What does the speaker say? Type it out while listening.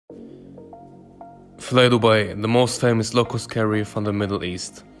flyDubai, the most famous low-cost carrier from the Middle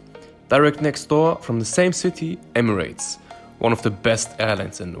East. Direct next door from the same city, Emirates, one of the best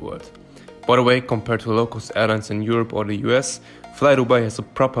airlines in the world. By the way, compared to low-cost airlines in Europe or the US, flyDubai has a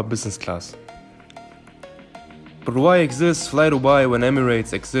proper business class. But why exists flyDubai when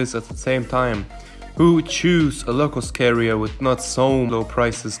Emirates exists at the same time? Who would choose a low-cost carrier with not so low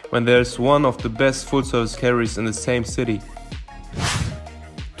prices when there's one of the best full-service carriers in the same city?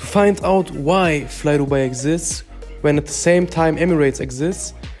 To find out why flyDubai exists when at the same time Emirates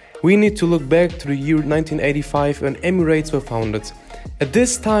exists, we need to look back to the year 1985 when Emirates were founded. At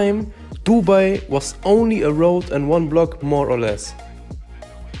this time, Dubai was only a road and one block more or less.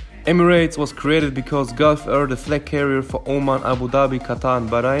 Emirates was created because Gulf Air, the flag carrier for Oman, Abu Dhabi, Qatar and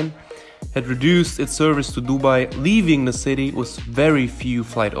Bahrain, had reduced its service to Dubai, leaving the city with very few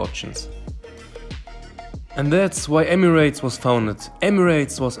flight options. And that's why Emirates was founded.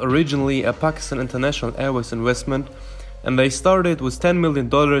 Emirates was originally a Pakistan International Airways investment, and they started with $10 million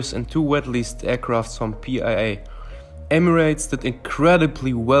and 2 wet-leased aircrafts from PIA. Emirates did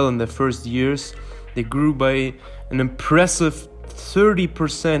incredibly well in their first years. They grew by an impressive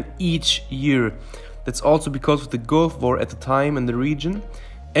 30% each year. That's also because of the Gulf War at the time in the region.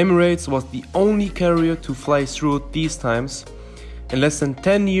 Emirates was the only carrier to fly through these times. In less than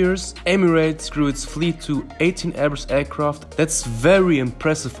 10 years, Emirates grew its fleet to 18 Airbus aircraft. That's very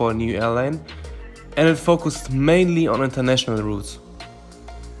impressive for a new airline. And it focused mainly on international routes.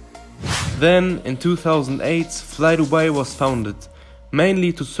 Then, in 2008, flyDubai was founded,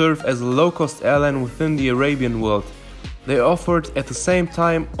 mainly to serve as a low-cost airline within the Arabian world. They offered at the same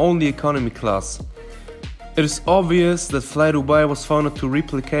time only economy class. It is obvious that flyDubai was founded to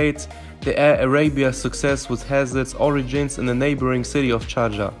replicate the Air Arabia success which has its origins in the neighboring city of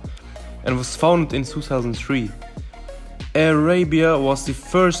Sharjah, and was founded in 2003. Air Arabia was the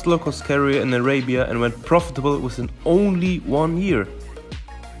first low-cost carrier in Arabia and went profitable within only 1 year.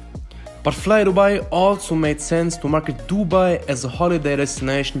 But flyDubai also made sense to market Dubai as a holiday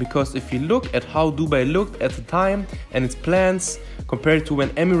destination, because if you look at how Dubai looked at the time and its plans compared to when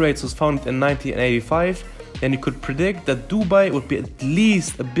Emirates was founded in 1985, then you could predict that Dubai would be at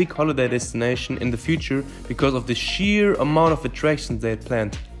least a big holiday destination in the future because of the sheer amount of attractions they had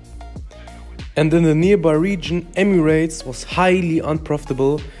planned. And in the nearby region, Emirates was highly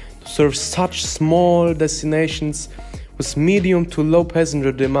unprofitable to serve such small destinations with medium to low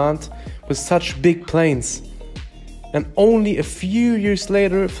passenger demand with such big planes. And only a few years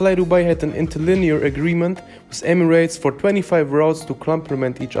later, flyDubai had an interlinear agreement with Emirates for 25 routes to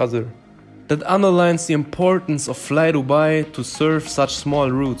complement each other. That underlines the importance of flyDubai to serve such small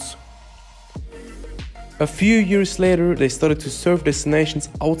routes. A few years later, they started to serve destinations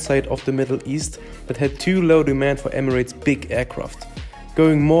outside of the Middle East that had too low demand for Emirates' big aircraft,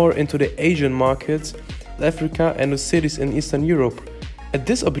 going more into the Asian markets, Africa and the cities in Eastern Europe. At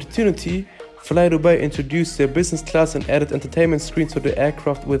this opportunity, flyDubai introduced their business class and added entertainment screens to the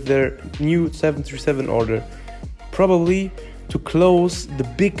aircraft with their new 737 order, probably to close the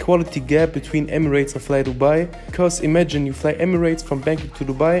big quality gap between Emirates and flyDubai. Because imagine you fly Emirates from Bangkok to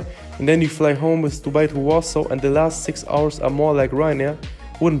Dubai and then you fly home with Dubai to Warsaw and the last 6 hours are more like Ryanair.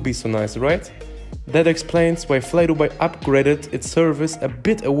 Wouldn't be so nice, right? That explains why flyDubai upgraded its service a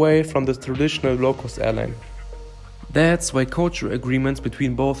bit away from the traditional low-cost airline. That's why codeshare agreements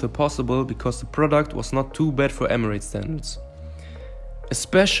between both were possible, because the product was not too bad for Emirates standards.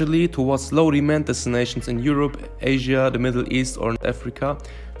 Especially towards low-demand destinations in Europe, Asia, the Middle East or Africa,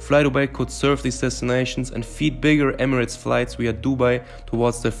 flyDubai could serve these destinations and feed bigger Emirates flights via Dubai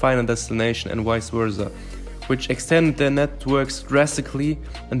towards their final destination and vice versa, which extended their networks drastically,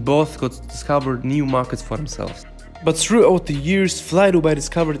 and both could discover new markets for themselves. But throughout the years, flyDubai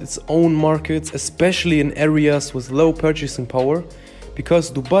discovered its own markets, especially in areas with low purchasing power,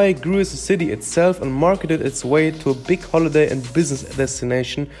 because Dubai grew as a city itself and marketed its way to a big holiday and business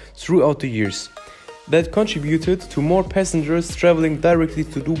destination throughout the years. That contributed to more passengers traveling directly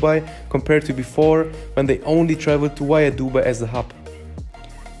to Dubai compared to before, when they only traveled to via Dubai as a hub.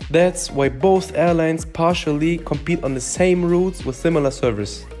 That's why both airlines partially compete on the same routes with similar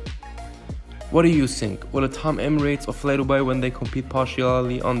service. What do you think? Will it harm Emirates or flyDubai when they compete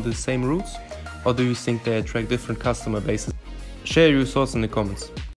partially on the same routes? Or do you think they attract different customer bases? Share your thoughts in the comments.